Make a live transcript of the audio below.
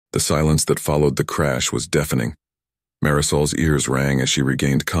The silence that followed the crash was deafening. Marisol's ears rang as she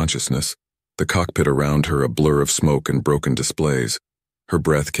regained consciousness, the cockpit around her a blur of smoke and broken displays. Her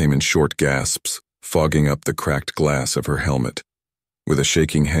breath came in short gasps, fogging up the cracked glass of her helmet. With a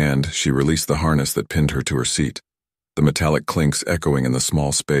shaking hand, she released the harness that pinned her to her seat, the metallic clinks echoing in the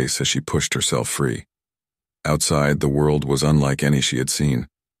small space as she pushed herself free. Outside, the world was unlike any she had seen.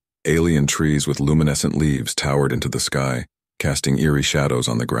 Alien trees with luminescent leaves towered into the sky, casting eerie shadows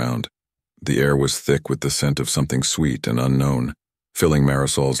on the ground. The air was thick with the scent of something sweet and unknown, filling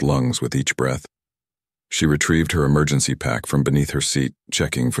Marisol's lungs with each breath. She retrieved her emergency pack from beneath her seat,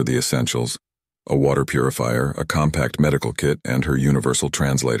 checking for the essentials: a water purifier, a compact medical kit, and her universal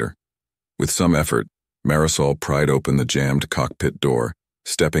translator. With some effort, Marisol pried open the jammed cockpit door,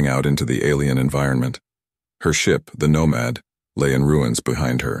 stepping out into the alien environment. Her ship, the Nomad, lay in ruins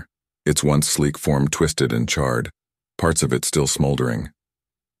behind her, its once sleek form twisted and charred, parts of it still smoldering.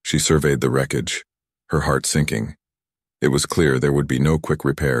 She surveyed the wreckage, her heart sinking. It was clear there would be no quick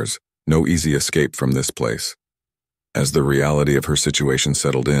repairs, no easy escape from this place. As the reality of her situation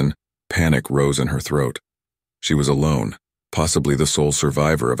settled in, panic rose in her throat. She was alone, possibly the sole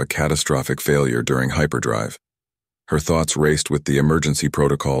survivor of a catastrophic failure during hyperdrive. Her thoughts raced with the emergency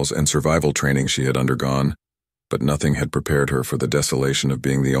protocols and survival training she had undergone, but nothing had prepared her for the desolation of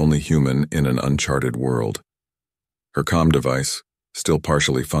being the only human in an uncharted world. Her comm device, still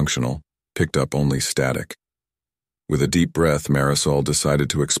partially functional, picked up only static. With a deep breath, Marisol decided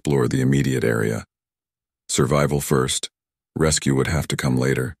to explore the immediate area. Survival first, rescue would have to come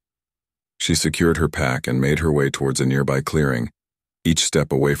later. She secured her pack and made her way towards a nearby clearing, each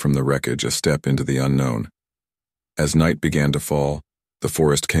step away from the wreckage a step into the unknown. As night began to fall, the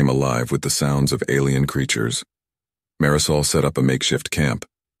forest came alive with the sounds of alien creatures. Marisol set up a makeshift camp,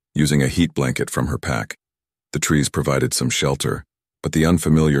 using a heat blanket from her pack. The trees provided some shelter, but the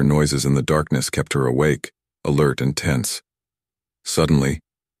unfamiliar noises in the darkness kept her awake, alert and tense. Suddenly,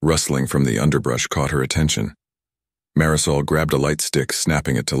 rustling from the underbrush caught her attention. Marisol grabbed a light stick,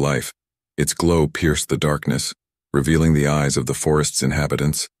 snapping it to life. Its glow pierced the darkness, revealing the eyes of the forest's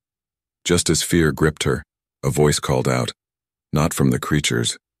inhabitants. Just as fear gripped her, a voice called out, not from the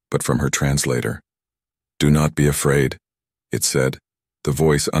creatures, but from her translator. "Do not be afraid," it said, the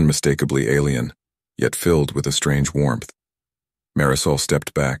voice unmistakably alien, yet filled with a strange warmth. Marisol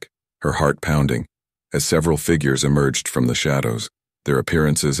stepped back, her heart pounding, as several figures emerged from the shadows, their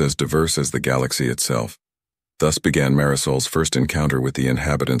appearances as diverse as the galaxy itself. Thus began Marisol's first encounter with the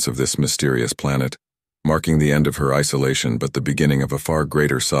inhabitants of this mysterious planet, marking the end of her isolation but the beginning of a far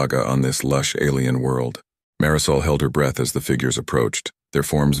greater saga on this lush alien world. Marisol held her breath as the figures approached, their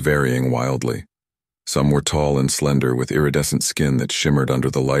forms varying wildly. Some were tall and slender with iridescent skin that shimmered under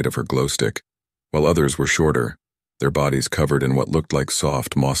the light of her glowstick, while others were shorter, their bodies covered in what looked like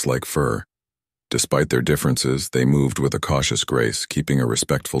soft, moss-like fur. Despite their differences, they moved with a cautious grace, keeping a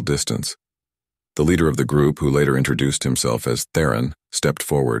respectful distance. The leader of the group, who later introduced himself as Theron, stepped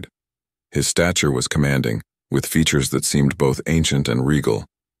forward. His stature was commanding, with features that seemed both ancient and regal.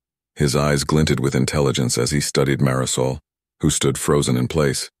 His eyes glinted with intelligence as he studied Marisol, who stood frozen in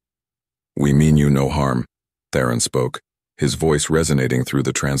place. "We mean you no harm," Theron spoke, his voice resonating through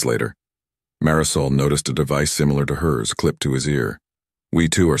the translator. Marisol noticed a device similar to hers clipped to his ear. "We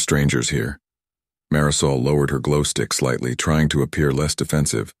too are strangers here." Marisol lowered her glow stick slightly, trying to appear less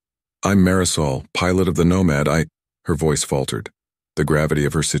defensive. "I'm Marisol, pilot of the Nomad. Her voice faltered, the gravity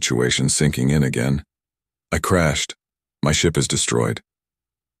of her situation sinking in again. "I crashed. My ship is destroyed."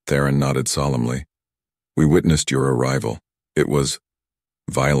 Theron nodded solemnly. "We witnessed your arrival. It was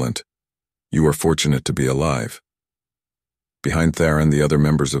violent. You are fortunate to be alive." Behind Theron, the other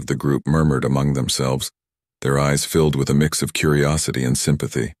members of the group murmured among themselves, their eyes filled with a mix of curiosity and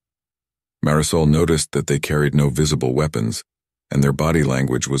sympathy. Marisol noticed that they carried no visible weapons, and their body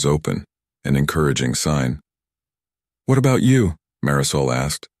language was open, an encouraging sign. "What about you?" Marisol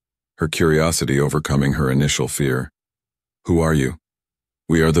asked, her curiosity overcoming her initial fear. "Who are you?"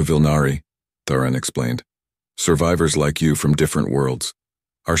 "We are the Vilnari," Theron explained. "Survivors like you from different worlds.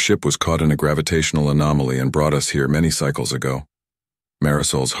 Our ship was caught in a gravitational anomaly and brought us here many cycles ago."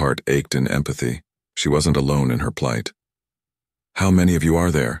 Marisol's heart ached in empathy. She wasn't alone in her plight. "How many of you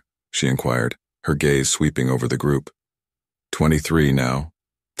are there?" she inquired, her gaze sweeping over the group. 23 now,"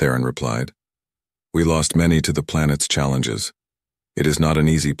 Theron replied. "We lost many to the planet's challenges. It is not an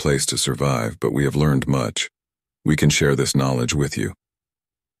easy place to survive, but we have learned much. We can share this knowledge with you."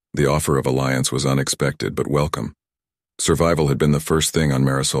 The offer of alliance was unexpected but welcome. Survival had been the first thing on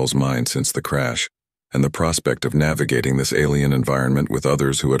Marisol's mind since the crash, and the prospect of navigating this alien environment with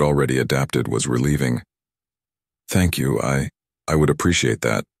others who had already adapted was relieving. "Thank you, I would appreciate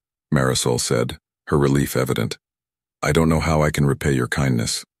that," Marisol said, her relief evident. "I don't know how I can repay your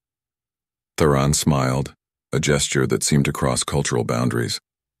kindness." Theron smiled, a gesture that seemed to cross cultural boundaries.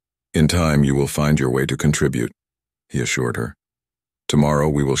 "In time you will find your way to contribute," he assured her. "Tomorrow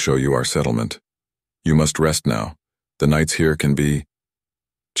we will show you our settlement. You must rest now. The nights here can be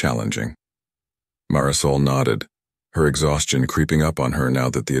challenging." Marisol nodded, her exhaustion creeping up on her now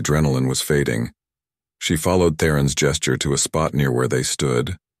that the adrenaline was fading. She followed Theron's gesture to a spot near where they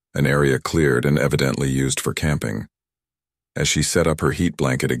stood, an area cleared and evidently used for camping. As she set up her heat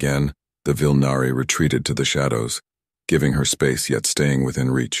blanket again, the Vilnari retreated to the shadows, giving her space yet staying within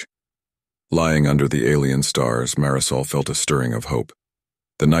reach. Lying under the alien stars, Marisol felt a stirring of hope.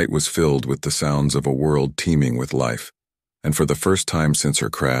 The night was filled with the sounds of a world teeming with life, and for the first time since her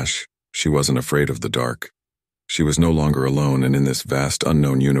crash, she wasn't afraid of the dark. She was no longer alone, and in this vast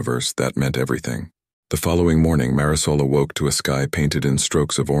unknown universe, that meant everything. The following morning, Marisol awoke to a sky painted in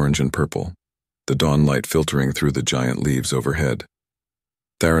strokes of orange and purple, the dawn light filtering through the giant leaves overhead.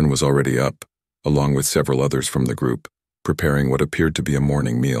 Theron was already up, along with several others from the group, preparing what appeared to be a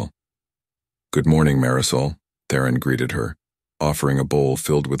morning meal. "Good morning, Marisol," Theron greeted her, offering a bowl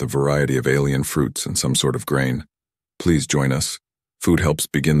filled with a variety of alien fruits and some sort of grain. "Please join us. Food helps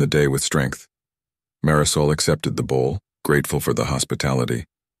begin the day with strength." Marisol accepted the bowl, grateful for the hospitality.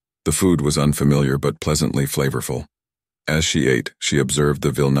 The food was unfamiliar but pleasantly flavorful. As she ate, she observed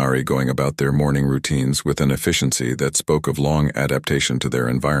the Vilnari going about their morning routines with an efficiency that spoke of long adaptation to their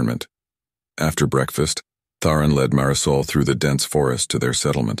environment. After breakfast, Theron led Marisol through the dense forest to their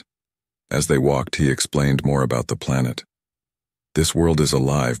settlement. As they walked, he explained more about the planet. "This world is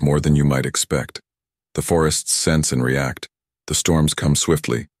alive more than you might expect. The forests sense and react, the storms come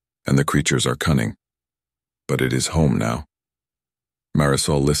swiftly, and the creatures are cunning. But it is home now."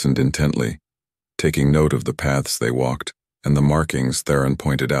 Marisol listened intently, taking note of the paths they walked and the markings Theron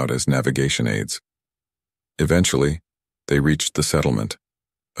pointed out as navigation aids. Eventually, they reached the settlement,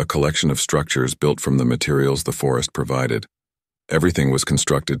 a collection of structures built from the materials the forest provided. Everything was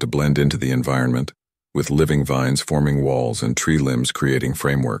constructed to blend into the environment, with living vines forming walls and tree limbs creating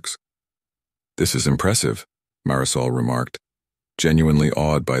frameworks. "This is impressive," Marisol remarked, genuinely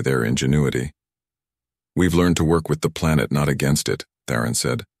awed by their ingenuity. "We've learned to work with the planet, not against it," Theron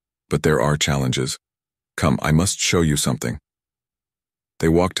said. "But there are challenges. Come, I must show you something." They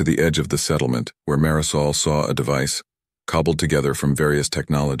walked to the edge of the settlement, where Marisol saw a device, cobbled together from various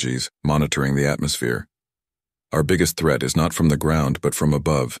technologies, monitoring the atmosphere. "Our biggest threat is not from the ground, but from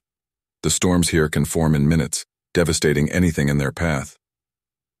above. The storms here can form in minutes, devastating anything in their path."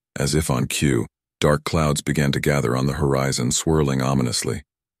 As if on cue, dark clouds began to gather on the horizon, swirling ominously.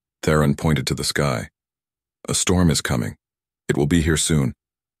 Theron pointed to the sky. "A storm is coming. It will be here soon.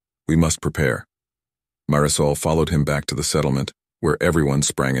 We must prepare." Marisol followed him back to the settlement, where everyone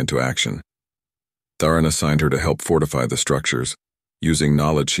sprang into action. Theron assigned her to help fortify the structures, using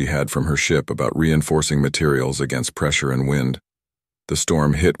knowledge she had from her ship about reinforcing materials against pressure and wind. The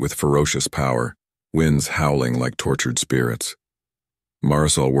storm hit with ferocious power, winds howling like tortured spirits.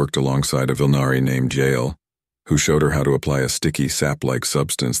 Marisol worked alongside a Vilnari named Jael, who showed her how to apply a sticky sap-like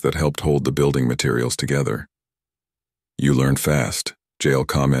substance that helped hold the building materials together. "You learned fast," Jael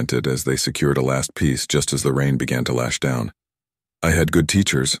commented as they secured a last piece just as the rain began to lash down. "I had good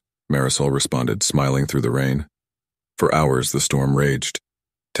teachers," Marisol responded, smiling through the rain. For hours the storm raged,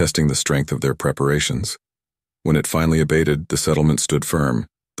 testing the strength of their preparations. When it finally abated, the settlement stood firm,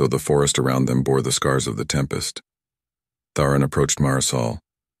 though the forest around them bore the scars of the tempest. Theron approached Marisol,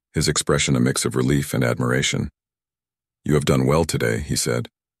 his expression a mix of relief and admiration. "You have done well today," he said.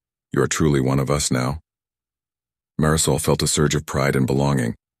 "You are truly one of us now." Marisol felt a surge of pride and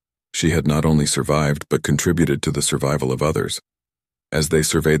belonging. She had not only survived, but contributed to the survival of others. As they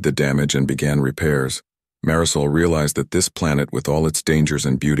surveyed the damage and began repairs, Marisol realized that this planet, with all its dangers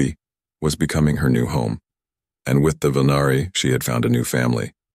and beauty, was becoming her new home. And with the Vilnari, she had found a new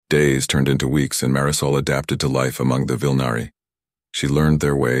family. Days turned into weeks, and Marisol adapted to life among the Vilnari. She learned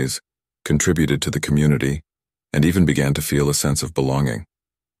their ways, contributed to the community, and even began to feel a sense of belonging.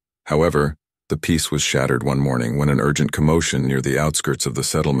 However, the peace was shattered one morning when an urgent commotion near the outskirts of the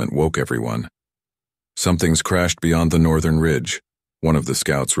settlement woke everyone. "Something's crashed beyond the northern ridge," one of the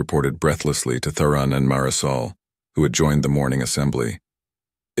scouts reported breathlessly to Theron and Marisol, who had joined the morning assembly.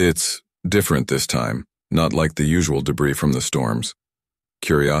 "It's different this time, not like the usual debris from the storms."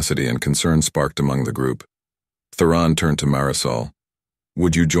 Curiosity and concern sparked among the group. Theron turned to Marisol.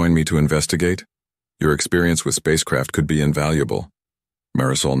 "Would you join me to investigate? Your experience with spacecraft could be invaluable."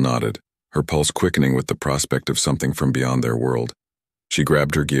 Marisol nodded, her pulse quickening with the prospect of something from beyond their world. She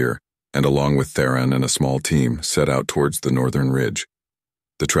grabbed her gear, and along with Theron and a small team, set out towards the northern ridge.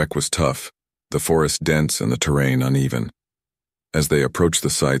 The trek was tough, the forest dense and the terrain uneven. As they approached the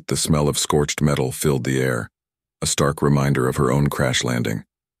site, the smell of scorched metal filled the air, a stark reminder of her own crash landing.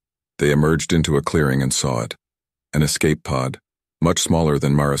 They emerged into a clearing and saw it. An escape pod, much smaller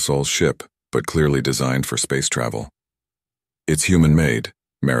than Marisol's ship, but clearly designed for space travel. "It's human-made,"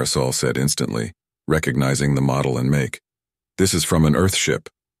 Marisol said instantly, recognizing the model and make. "This is from an Earth ship."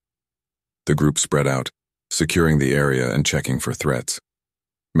 The group spread out, securing the area and checking for threats.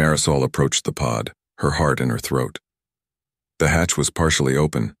 Marisol approached the pod, her heart in her throat. The hatch was partially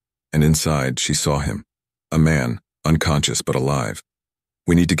open, and inside she saw him, a man, unconscious but alive.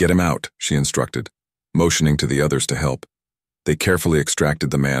 "We need to get him out," she instructed, motioning to the others to help. They carefully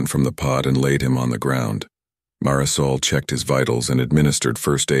extracted the man from the pod and laid him on the ground. Marisol checked his vitals and administered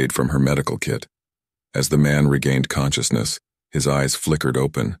first aid from her medical kit. As the man regained consciousness, his eyes flickered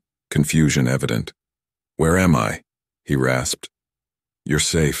open, confusion evident. "Where am I?" he rasped. "You're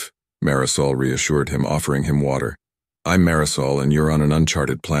safe," Marisol reassured him, offering him water. "I'm Marisol and you're on an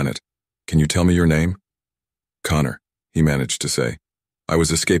uncharted planet. Can you tell me your name?" "Connor," he managed to say. "I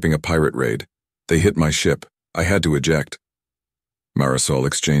was escaping a pirate raid. They hit my ship. I had to eject." Marisol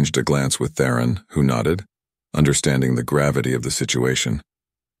exchanged a glance with Theron, who nodded, understanding the gravity of the situation.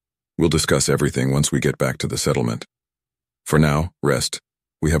 "We'll discuss everything once we get back to the settlement. For now, rest.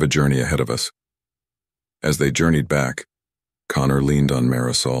 We have a journey ahead of us." As they journeyed back, Connor leaned on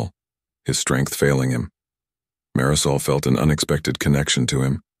Marisol, his strength failing him. Marisol felt an unexpected connection to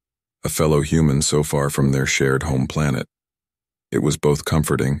him, a fellow human so far from their shared home planet. It was both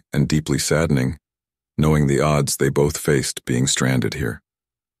comforting and deeply saddening, knowing the odds they both faced being stranded here.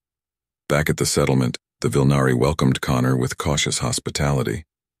 Back at the settlement, the Vilnari welcomed Connor with cautious hospitality.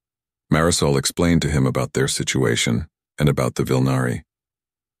 Marisol explained to him about their situation and about the Vilnari.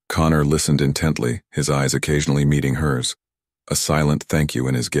 Connor listened intently, his eyes occasionally meeting hers, a silent thank you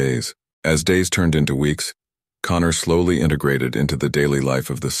in his gaze. As days turned into weeks, Connor slowly integrated into the daily life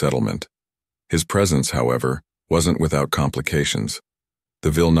of the settlement. His presence, however, wasn't without complications.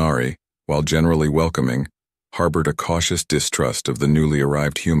 The Vilnari, while generally welcoming, harbored a cautious distrust of the newly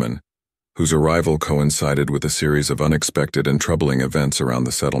arrived human, whose arrival coincided with a series of unexpected and troubling events around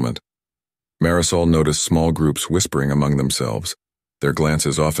the settlement. Marisol noticed small groups whispering among themselves, their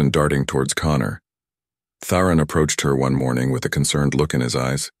glances often darting towards Connor. Theron approached her one morning with a concerned look in his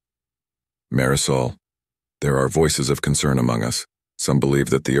eyes. "Marisol, there are voices of concern among us. Some believe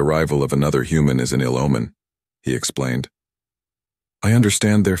that the arrival of another human is an ill omen," he explained. "I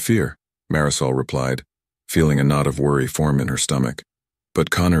understand their fear," Marisol replied, feeling a knot of worry form in her stomach. "But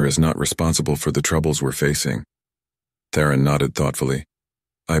Connor is not responsible for the troubles we're facing." Theron nodded thoughtfully.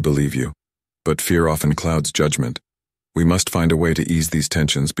 "I believe you, but fear often clouds judgment. We must find a way to ease these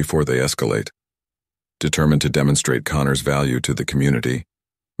tensions before they escalate." Determined to demonstrate Connor's value to the community,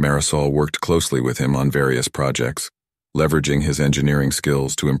 Marisol worked closely with him on various projects, leveraging his engineering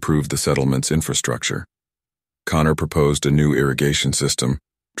skills to improve the settlement's infrastructure. Connor proposed a new irrigation system,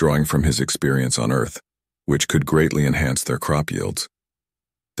 drawing from his experience on Earth, which could greatly enhance their crop yields.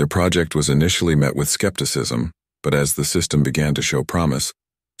 Their project was initially met with skepticism, but as the system began to show promise,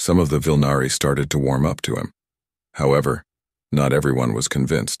 some of the Vilnari started to warm up to him. However, not everyone was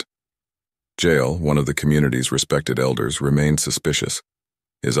convinced. Jael, one of the community's respected elders, remained suspicious,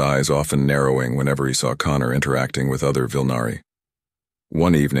 his eyes often narrowing whenever he saw Connor interacting with other Vilnari.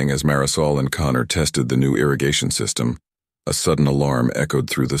 One evening, as Marisol and Connor tested the new irrigation system, a sudden alarm echoed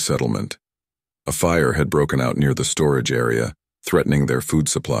through the settlement. A fire had broken out near the storage area, threatening their food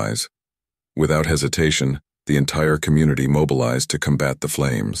supplies. Without hesitation, the entire community mobilized to combat the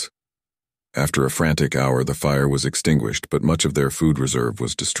flames. After a frantic hour, the fire was extinguished, but much of their food reserve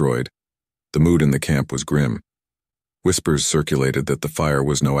was destroyed. The mood in the camp was grim. Whispers circulated that the fire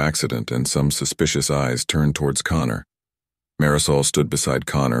was no accident, and some suspicious eyes turned towards Connor. Marisol stood beside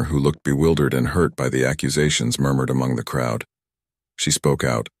Connor, who looked bewildered and hurt by the accusations murmured among the crowd. She spoke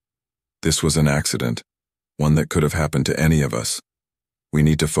out. "This was an accident, one that could have happened to any of us. We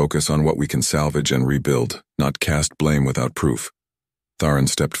need to focus on what we can salvage and rebuild, not cast blame without proof." Theron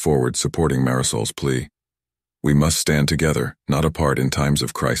stepped forward, supporting Marisol's plea. "We must stand together, not apart in times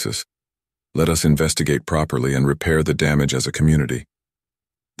of crisis. Let us investigate properly and repair the damage as a community."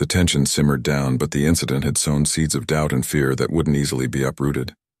 The tension simmered down, but the incident had sown seeds of doubt and fear that wouldn't easily be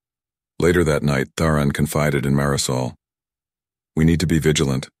uprooted. Later that night, Theron confided in Marisol. "We need to be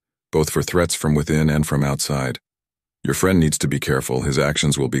vigilant, both for threats from within and from outside. Your friend needs to be careful, his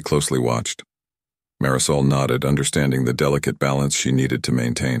actions will be closely watched." Marisol nodded, understanding the delicate balance she needed to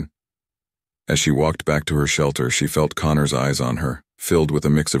maintain. As she walked back to her shelter, she felt Connor's eyes on her, filled with a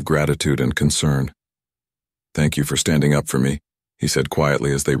mix of gratitude and concern. "Thank you for standing up for me," he said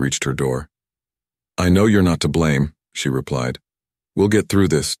quietly as they reached her door. "I know you're not to blame," she replied. "We'll get through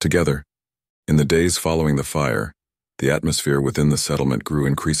this, together." In the days following the fire, the atmosphere within the settlement grew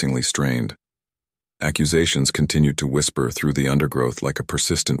increasingly strained. Accusations continued to whisper through the undergrowth like a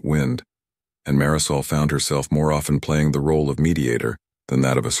persistent wind, and Marisol found herself more often playing the role of mediator than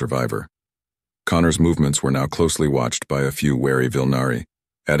that of a survivor. Connor's movements were now closely watched by a few wary Vilnari,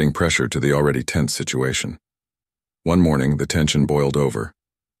 adding pressure to the already tense situation. One morning, the tension boiled over.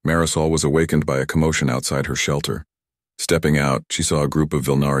 Marisol was awakened by a commotion outside her shelter. Stepping out, she saw a group of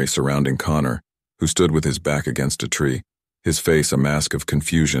Vilnari surrounding Connor, who stood with his back against a tree, his face a mask of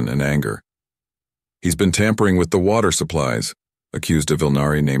confusion and anger. "He's been tampering with the water supplies," accused a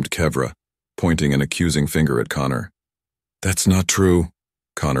Vilnari named Kevra, pointing an accusing finger at Connor. "That's not true,"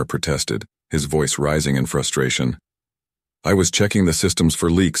 Connor protested, his voice rising in frustration. "I was checking the systems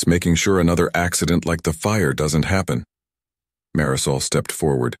for leaks, making sure another accident like the fire doesn't happen." Marisol stepped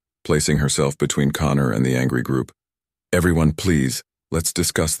forward, placing herself between Connor and the angry group. "Everyone, please, let's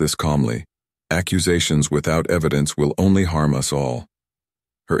discuss this calmly. Accusations without evidence will only harm us all."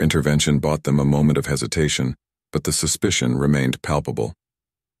 Her intervention bought them a moment of hesitation, but the suspicion remained palpable.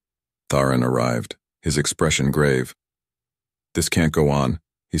 Tharan arrived, his expression grave. "This can't go on,"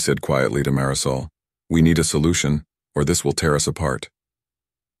 he said quietly to Marisol. "We need a solution, or this will tear us apart."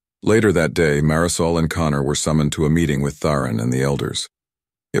 Later that day, Marisol and Connor were summoned to a meeting with Tharan and the elders.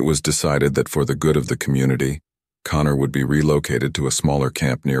 It was decided that for the good of the community, Connor would be relocated to a smaller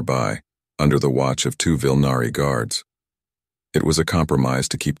camp nearby, under the watch of 2 Vilnari guards. It was a compromise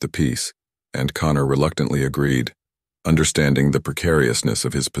to keep the peace, and Connor reluctantly agreed, understanding the precariousness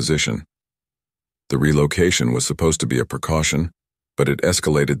of his position. The relocation was supposed to be a precaution, but it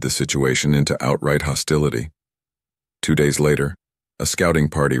escalated the situation into outright hostility. 2 days later, a scouting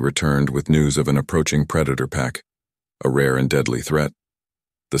party returned with news of an approaching predator pack, a rare and deadly threat.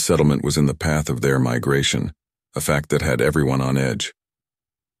 The settlement was in the path of their migration, a fact that had everyone on edge.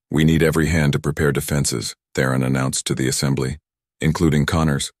 "We need every hand to prepare defenses," Tharan announced to the assembly, including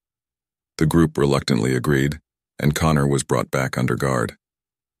Connor's. The group reluctantly agreed, and Connor was brought back under guard.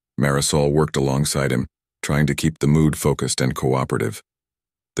 Marisol worked alongside him, trying to keep the mood focused and cooperative.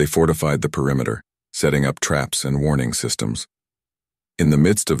 They fortified the perimeter, setting up traps and warning systems. In the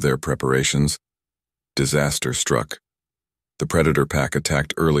midst of their preparations, disaster struck. The predator pack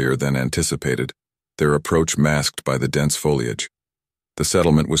attacked earlier than anticipated, their approach masked by the dense foliage. The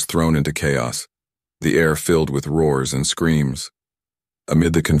settlement was thrown into chaos, the air filled with roars and screams.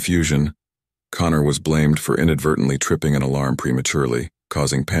 Amid the confusion, Connor was blamed for inadvertently tripping an alarm prematurely,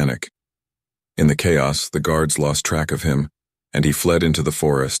 causing panic. In the chaos, the guards lost track of him, and he fled into the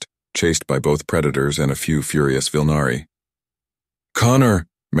forest, chased by both predators and a few furious Vilnari. "Connor!"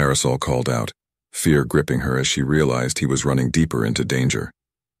 Marisol called out, fear gripping her as she realized he was running deeper into danger.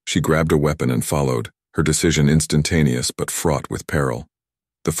 She grabbed a weapon and followed, her decision instantaneous but fraught with peril.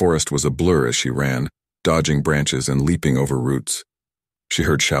 The forest was a blur as she ran, dodging branches and leaping over roots. She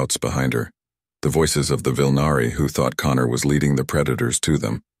heard shouts behind her, the voices of the Vilnari who thought Connor was leading the predators to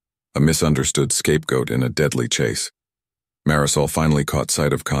them, a misunderstood scapegoat in a deadly chase. Marisol finally caught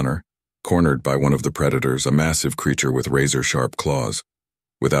sight of Connor, cornered by one of the predators, a massive creature with razor-sharp claws.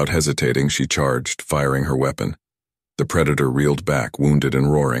 Without hesitating, she charged, firing her weapon. The predator reeled back, wounded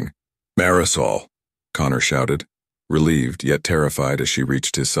and roaring. "Marisol!" Connor shouted, relieved yet terrified as she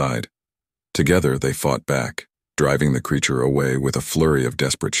reached his side. Together they fought back, driving the creature away with a flurry of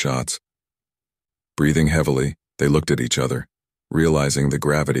desperate shots. Breathing heavily, they looked at each other, realizing the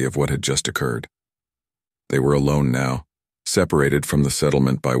gravity of what had just occurred. They were alone now, separated from the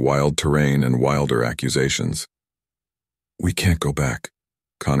settlement by wild terrain and wilder accusations. "We can't go back,"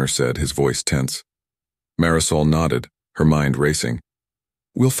 Connor said, his voice tense. Marisol nodded, her mind racing.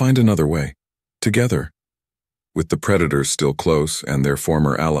 "We'll find another way. Together." With the predators still close and their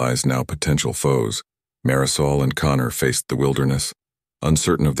former allies now potential foes, Marisol and Connor faced the wilderness,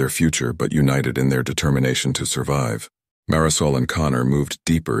 uncertain of their future but united in their determination to survive. Marisol and Connor moved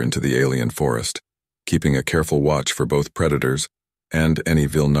deeper into the alien forest, keeping a careful watch for both predators and any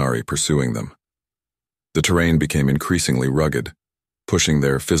Vilnari pursuing them. The terrain became increasingly rugged, pushing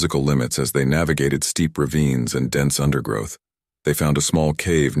their physical limits as they navigated steep ravines and dense undergrowth. They found a small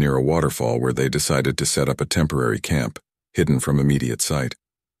cave near a waterfall where they decided to set up a temporary camp, hidden from immediate sight.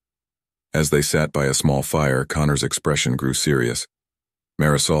 As they sat by a small fire, Connor's expression grew serious.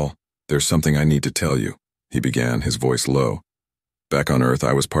 "Marisol, there's something I need to tell you," he began, his voice low. "Back on Earth,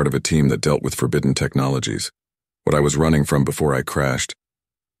 I was part of a team that dealt with forbidden technologies. What I was running from before I crashed.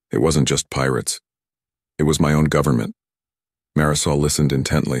 It wasn't just pirates. It was my own government." Marisol listened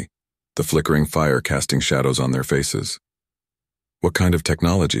intently, the flickering fire casting shadows on their faces. What kind of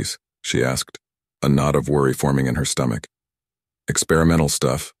technologies? She asked, a knot of worry forming in her stomach. Experimental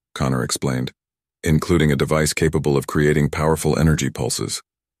stuff, Connor explained, including a device capable of creating powerful energy pulses,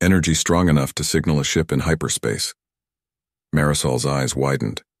 energy strong enough to signal a ship in hyperspace. Marisol's eyes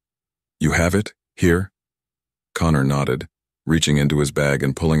widened. You have it? Here? Connor nodded, reaching into his bag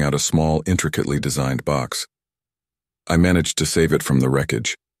and pulling out a small, intricately designed box. I managed to save it from the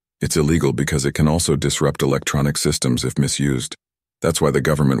wreckage. It's illegal because it can also disrupt electronic systems if misused. That's why the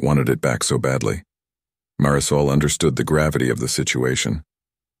government wanted it back so badly. Marisol understood the gravity of the situation.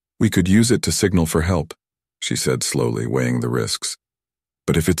 We could use it to signal for help, she said slowly, weighing the risks.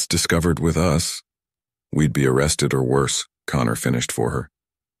 But if it's discovered with us, we'd be arrested or worse, Connor finished for her.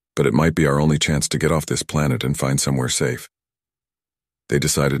 But it might be our only chance to get off this planet and find somewhere safe. They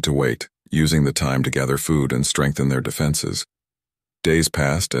decided to wait, using the time to gather food and strengthen their defenses. Days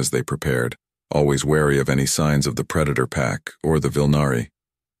passed as they prepared, always wary of any signs of the Predator Pack or the Vilnari.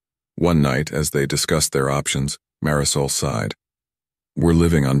 One night, as they discussed their options, Marisol sighed. We're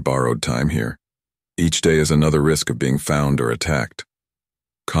living on borrowed time here. Each day is another risk of being found or attacked.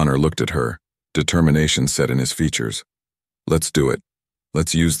 Connor looked at her, determination set in his features. Let's do it.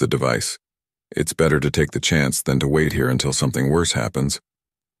 Let's use the device. It's better to take the chance than to wait here until something worse happens.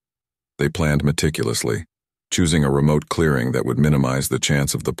 They planned meticulously, choosing a remote clearing that would minimize the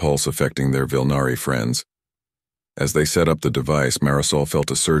chance of the pulse affecting their Vilnari friends. As they set up the device, Marisol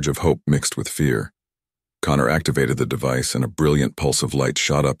felt a surge of hope mixed with fear. Connor activated the device and a brilliant pulse of light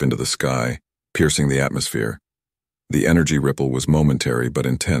shot up into the sky, piercing the atmosphere. The energy ripple was momentary but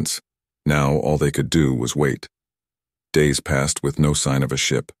intense. Now all they could do was wait. Days passed with no sign of a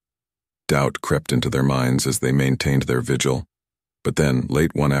ship. Doubt crept into their minds as they maintained their vigil. But then,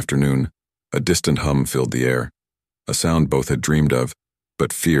 late one afternoon, a distant hum filled the air, a sound both had dreamed of,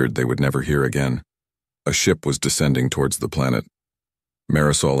 but feared they would never hear again. A ship was descending towards the planet.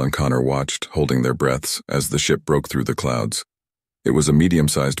 Marisol and Connor watched, holding their breaths, as the ship broke through the clouds. It was a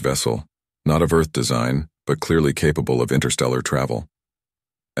medium-sized vessel, not of Earth design, but clearly capable of interstellar travel.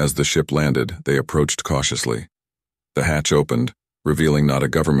 As the ship landed, they approached cautiously. The hatch opened, revealing not a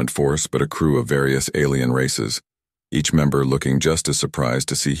government force but a crew of various alien races, each member looking just as surprised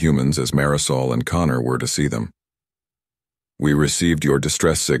to see humans as Marisol and Connor were to see them. We received your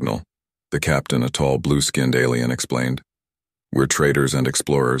distress signal, the captain, a tall blue-skinned alien, explained. We're traders and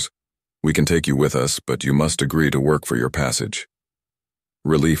explorers. We can take you with us, but you must agree to work for your passage.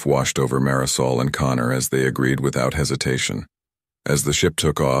 Relief washed over Marisol and Connor as they agreed without hesitation. As the ship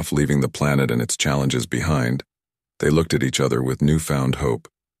took off, leaving the planet and its challenges behind, they looked at each other with newfound hope.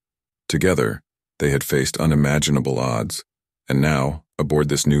 Together, they had faced unimaginable odds, and now, aboard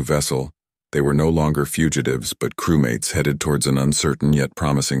this new vessel, they were no longer fugitives but crewmates headed towards an uncertain yet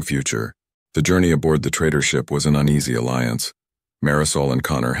promising future. The journey aboard the trader ship was an uneasy alliance. Marisol and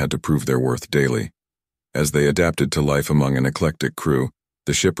Connor had to prove their worth daily. As they adapted to life among an eclectic crew,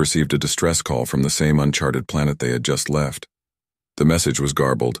 the ship received a distress call from the same uncharted planet they had just left. The message was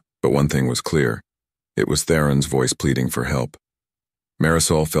garbled, but one thing was clear. It was Theron's voice pleading for help.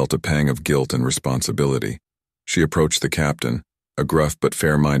 Marisol felt a pang of guilt and responsibility. She approached the captain, a gruff but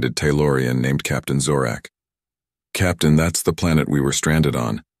fair-minded Taylorian named Captain Zorak. Captain, that's the planet we were stranded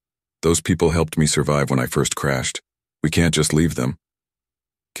on. Those people helped me survive when I first crashed. We can't just leave them.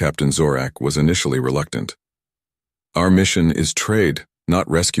 Captain Zorak was initially reluctant. Our mission is trade, not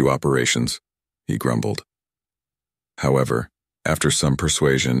rescue operations, he grumbled. However, after some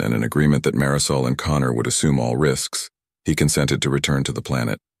persuasion and an agreement that Marisol and Connor would assume all risks, he consented to return to the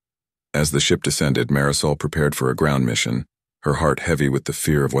planet. As the ship descended, Marisol prepared for a ground mission, her heart heavy with the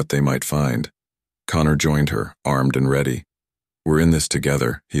fear of what they might find. Connor joined her, armed and ready. We're in this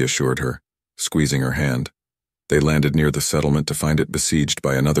together, he assured her, squeezing her hand. They landed near the settlement to find it besieged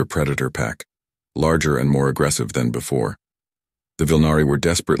by another predator pack, larger and more aggressive than before. The Vilnari were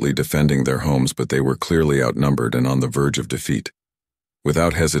desperately defending their homes, but they were clearly outnumbered and on the verge of defeat.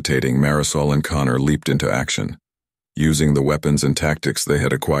 Without hesitating, Marisol and Connor leaped into action. Using the weapons and tactics they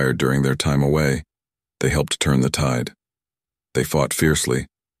had acquired during their time away, they helped turn the tide. They fought fiercely,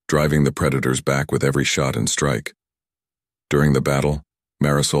 driving the predators back with every shot and strike. During the battle,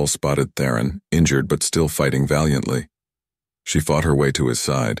 Marisol spotted Theron, injured but still fighting valiantly. She fought her way to his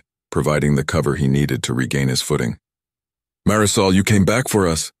side, providing the cover he needed to regain his footing. Marisol, you came back for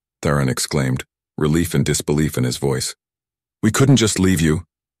us, Theron exclaimed, relief and disbelief in his voice. We couldn't just leave you,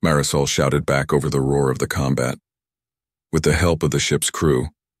 Marisol shouted back over the roar of the combat. With the help of the ship's crew,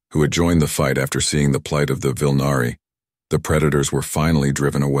 who had joined the fight after seeing the plight of the Vilnari, the predators were finally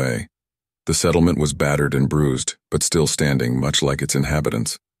driven away. The settlement was battered and bruised, but still standing, much like its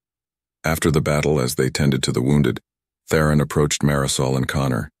inhabitants. After the battle, as they tended to the wounded, Theron approached Marisol and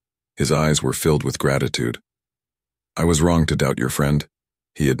Connor. His eyes were filled with gratitude. "I was wrong to doubt your friend,"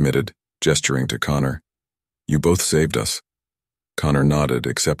 he admitted, gesturing to Connor. "You both saved us." Connor nodded,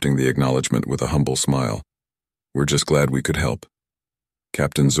 accepting the acknowledgement with a humble smile. "We're just glad we could help."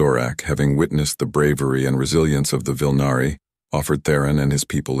 Captain Zorak, having witnessed the bravery and resilience of the Vilnari, offered Theron and his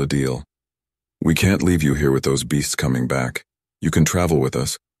people a deal. "We can't leave you here with those beasts coming back. You can travel with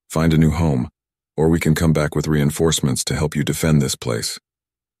us, find a new home, or we can come back with reinforcements to help you defend this place."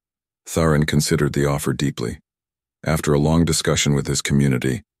 Theron considered the offer deeply. After a long discussion with his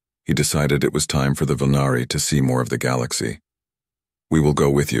community, he decided it was time for the Vilnari to see more of the galaxy. "We will go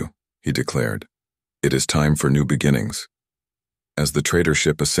with you," he declared. "It is time for new beginnings." As the trader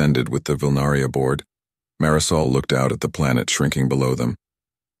ship ascended with the Vilnari aboard, Marisol looked out at the planet shrinking below them.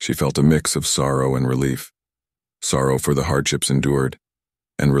 She felt a mix of sorrow and relief. Sorrow for the hardships endured,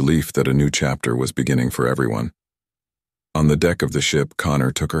 and relief that a new chapter was beginning for everyone. On the deck of the ship,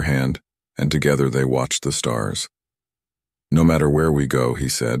 Connor took her hand, and together they watched the stars. "No matter where we go," he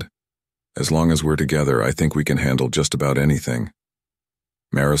said, "as long as we're together, I think we can handle just about anything."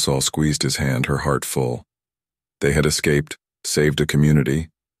 Marisol squeezed his hand, her heart full. They had escaped, saved a community,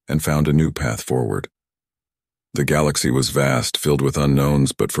 and found a new path forward. The galaxy was vast, filled with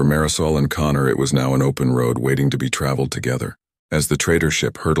unknowns, but for Marisol and Connor it was now an open road waiting to be traveled together. As the trader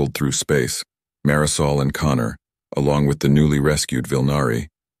ship hurtled through space, Marisol and Connor, along with the newly rescued Vilnari,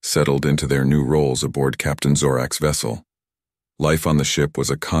 settled into their new roles aboard Captain Zorak's vessel. Life on the ship was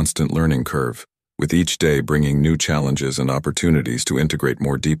a constant learning curve, with each day bringing new challenges and opportunities to integrate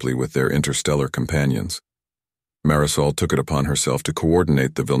more deeply with their interstellar companions. Marisol took it upon herself to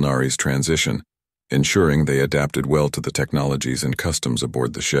coordinate the Vilnari's transition, ensuring they adapted well to the technologies and customs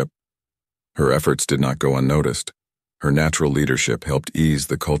aboard the ship. Her efforts did not go unnoticed. Her natural leadership helped ease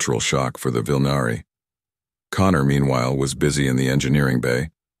the cultural shock for the Vilnari. Connor, meanwhile, was busy in the engineering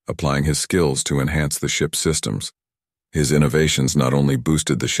bay, applying his skills to enhance the ship's systems. His innovations not only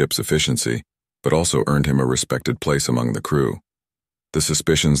boosted the ship's efficiency, but also earned him a respected place among the crew. The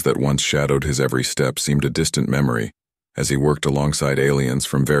suspicions that once shadowed his every step seemed a distant memory, as he worked alongside aliens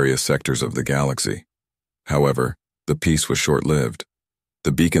from various sectors of the galaxy. However, the peace was short-lived.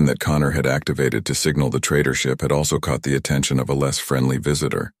 The beacon that Connor had activated to signal the trader ship had also caught the attention of a less friendly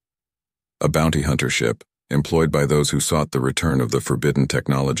visitor. A bounty hunter ship, employed by those who sought the return of the forbidden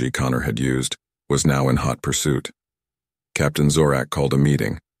technology Connor had used, was now in hot pursuit. Captain Zorak called a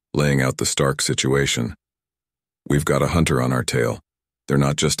meeting, laying out the stark situation. "We've got a hunter on our tail. They're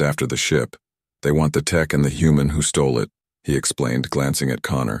not just after the ship. They want the tech and the human who stole it," he explained, glancing at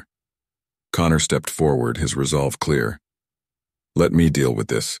Connor. Connor stepped forward, his resolve clear. "Let me deal with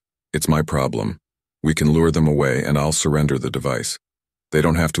this. It's my problem. We can lure them away and I'll surrender the device. They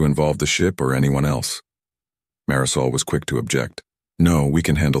don't have to involve the ship or anyone else." Marisol was quick to object. "No, we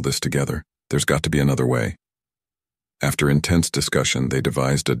can handle this together. There's got to be another way." After intense discussion, they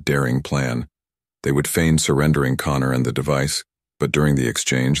devised a daring plan. They would feign surrendering Connor and the device, but during the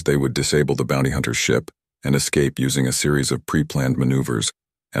exchange they would disable the bounty hunter's ship and escape using a series of pre-planned maneuvers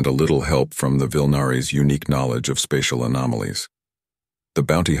and a little help from the Vilnari's unique knowledge of spatial anomalies. The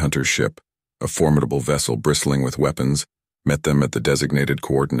bounty hunter's ship, a formidable vessel bristling with weapons, met them at the designated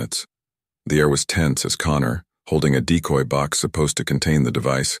coordinates. The air was tense as Connor, holding a decoy box supposed to contain the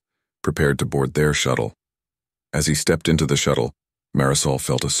device, prepared to board their shuttle. As he stepped into the shuttle, Marisol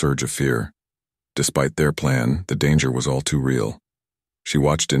felt a surge of fear. Despite their plan, the danger was all too real. She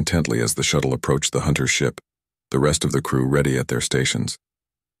watched intently as the shuttle approached the hunter's ship, the rest of the crew ready at their stations.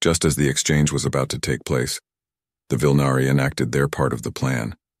 Just as the exchange was about to take place, the Vilnari enacted their part of the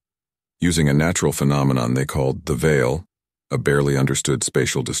plan. Using a natural phenomenon they called the veil, a barely understood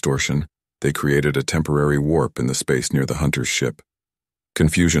spatial distortion, they created a temporary warp in the space near the hunter's ship.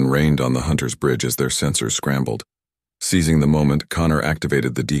 Confusion reigned on the hunter's bridge as their sensors scrambled. Seizing the moment, Connor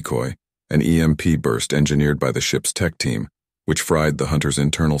activated the decoy, an EMP burst engineered by the ship's tech team, which fried the hunter's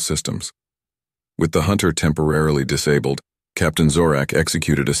internal systems. With the hunter temporarily disabled, Captain Zorak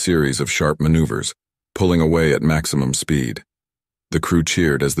executed a series of sharp maneuvers, pulling away at maximum speed. The crew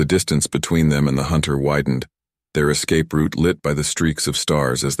cheered as the distance between them and the hunter widened, their escape route lit by the streaks of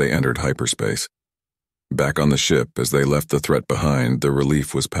stars as they entered hyperspace. Back on the ship, as they left the threat behind, the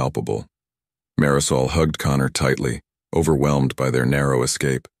relief was palpable. Marisol hugged Connor tightly, overwhelmed by their narrow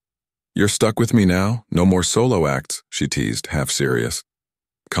escape. "You're stuck with me now? No more solo acts," she teased, half serious.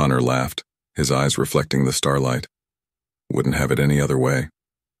 Connor laughed, his eyes reflecting the starlight. "Wouldn't have it any other way."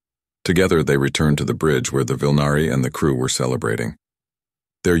 Together they returned to the bridge where the Vilnari and the crew were celebrating.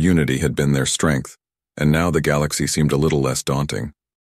 Their unity had been their strength, and now the galaxy seemed a little less daunting.